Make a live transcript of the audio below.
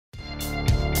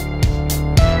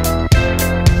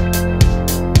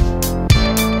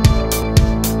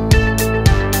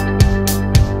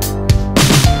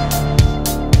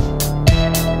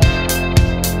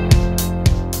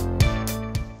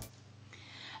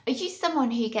Are you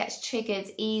someone who gets triggered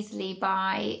easily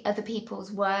by other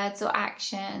people's words or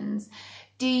actions?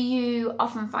 Do you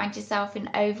often find yourself in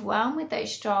overwhelm with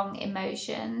those strong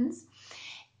emotions?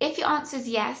 If your answer is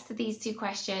yes to these two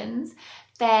questions,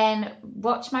 then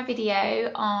watch my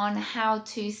video on how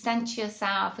to center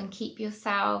yourself and keep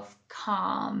yourself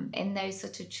calm in those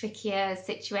sort of trickier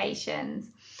situations.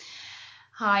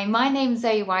 Hi, my name's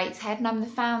Zoe Whitehead and I'm the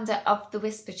founder of The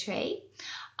Whisper Tree.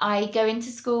 I go into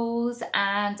schools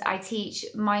and I teach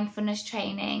mindfulness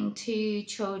training to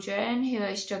children who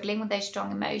are struggling with those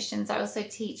strong emotions. I also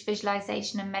teach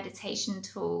visualization and meditation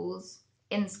tools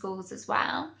in schools as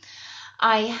well.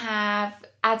 I have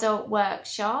adult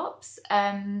workshops,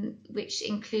 which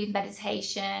include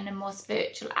meditation and more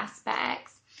spiritual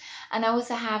aspects. And I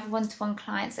also have one-to-one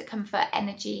clients that come for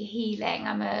energy healing.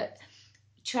 I'm a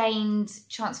trained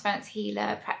transference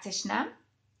healer practitioner.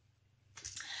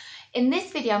 In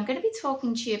this video, I'm going to be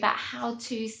talking to you about how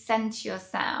to center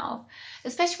yourself,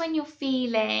 especially when you're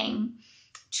feeling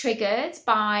triggered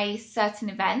by certain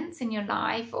events in your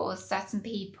life or certain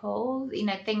people,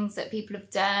 things that people have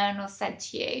done or said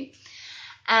to you.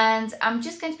 And I'm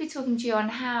just going to be talking to you on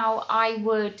how I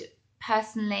would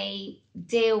personally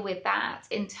deal with that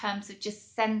in terms of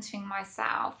just centering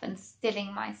myself and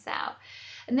stilling myself.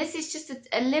 And this is just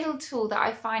a little tool that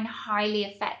I find highly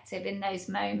effective in those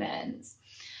moments.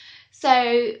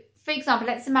 So, for example,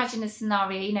 let's imagine a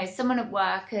scenario, someone at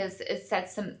work has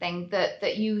said something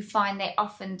that you find they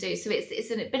often do. So it's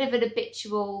a bit of an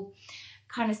habitual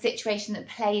kind of situation that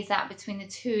plays out between the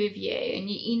two of you.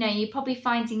 And, you're probably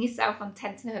finding yourself on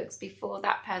tenterhooks before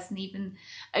that person even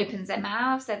opens their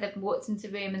mouth. So they've walked into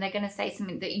the room and they're going to say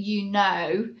something that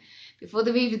before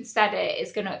they've even said it,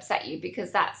 is going to upset you,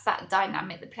 because that's that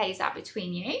dynamic that plays out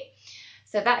between you.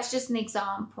 So that's just an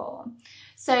example.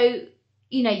 So,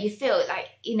 you feel like,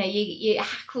 your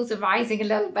hackles are rising a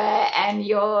little bit and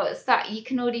you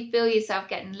can already feel yourself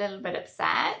getting a little bit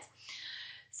upset.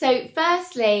 So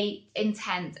firstly,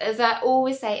 intent. As I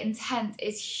always say, intent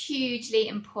is hugely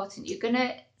important. You're going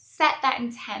to set that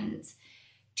intent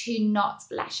to not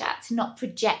lash out, to not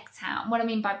project out. And what I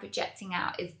mean by projecting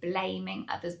out is blaming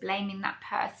others, blaming that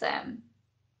person.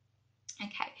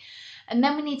 Okay. And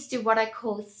then we need to do what I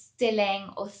call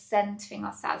stilling or centering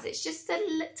ourselves. It's just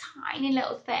a tiny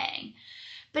little thing,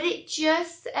 but it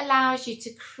just allows you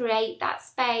to create that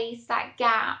space, that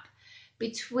gap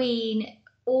between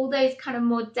all those kind of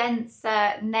more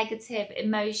denser negative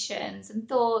emotions and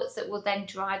thoughts that will then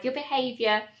drive your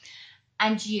behavior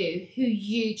and who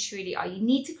you truly are. You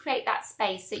need to create that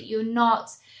space so you're not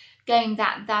going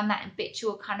down that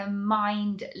habitual kind of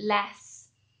mindless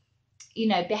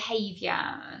behavior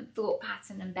and thought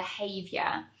pattern and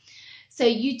behavior. So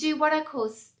you do what I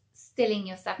call stilling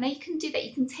yourself. Now you can do that.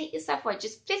 You can take yourself away.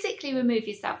 Just physically remove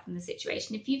yourself from the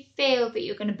situation. If you feel that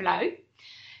you're going to blow,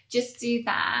 just do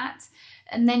that.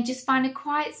 And then just find a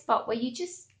quiet spot where you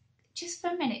just for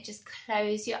a minute, just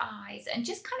close your eyes and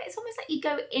just it's almost like you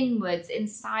go inwards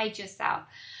inside yourself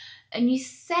and you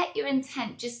set your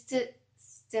intent just to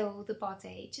still the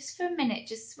body. Just for a minute,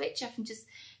 just switch off and just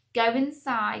go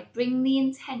inside, bring the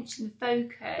intention,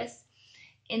 focus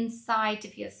inside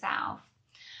of yourself.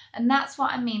 And that's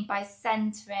what I mean by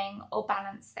centering or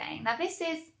balancing. Now, this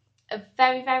is a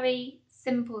very, very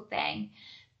simple thing,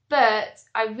 but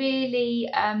I really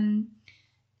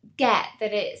get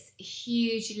that it's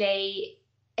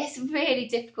really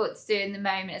difficult to do in the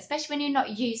moment, especially when you're not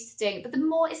used to doing it. But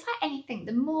it's like anything,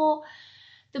 the more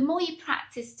you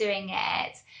practice doing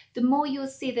it, the more you'll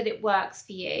see that it works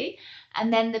for you.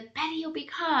 And then the better you'll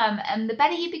become. And the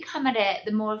better you become at it,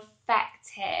 the more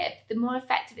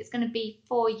effective it's going to be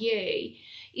for you.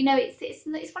 It's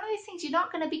one of those things. You're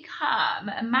not going to become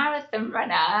a marathon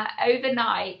runner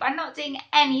overnight by not doing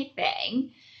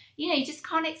anything. You just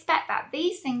can't expect that.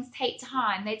 These things take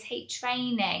time. They take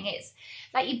training. It's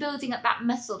like you're building up that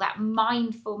muscle, that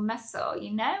mindful muscle,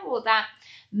 or that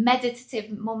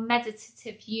more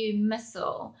meditative you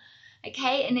muscle.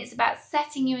 Okay, and it's about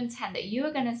setting your intent that you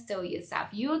are going to still yourself.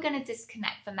 You are going to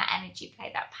disconnect from that energy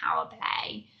play, that power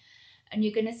play, and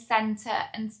you're going to center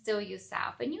and still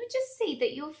yourself. And you would just see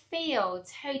that you'll feel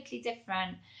totally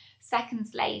different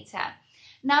seconds later.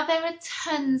 Now, there are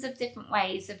tons of different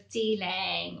ways of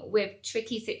dealing with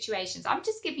tricky situations. I'm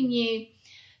just giving you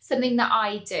something that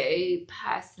I do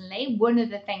personally. One of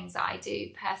the things I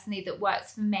do personally that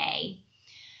works for me.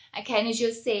 Okay, and as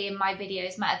you'll see in my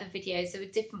other videos, there are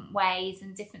different ways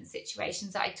and different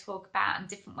situations that I talk about and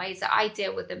different ways that I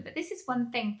deal with them. But this is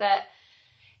one thing that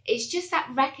it's just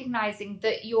that recognizing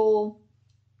that you're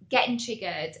getting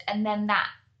triggered, and then that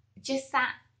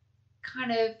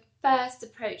kind of first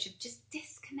approach of just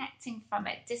disconnecting from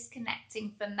it,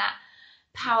 disconnecting from that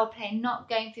power play, not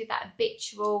going through that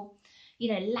habitual,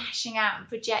 lashing out and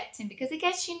projecting, because it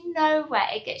gets you nowhere.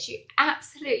 It gets you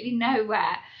absolutely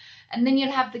nowhere. And then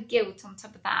you'll have the guilt on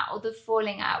top of that, or the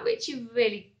falling out, which you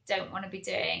really don't want to be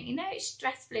doing. It's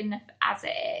stressful enough as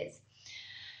it is.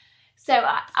 So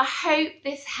I hope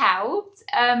this helped.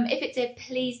 If it did,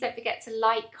 please don't forget to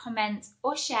like, comment,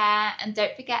 or share. And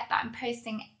don't forget that I'm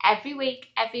posting every week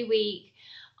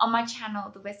on my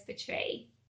channel, The Whisper Tree.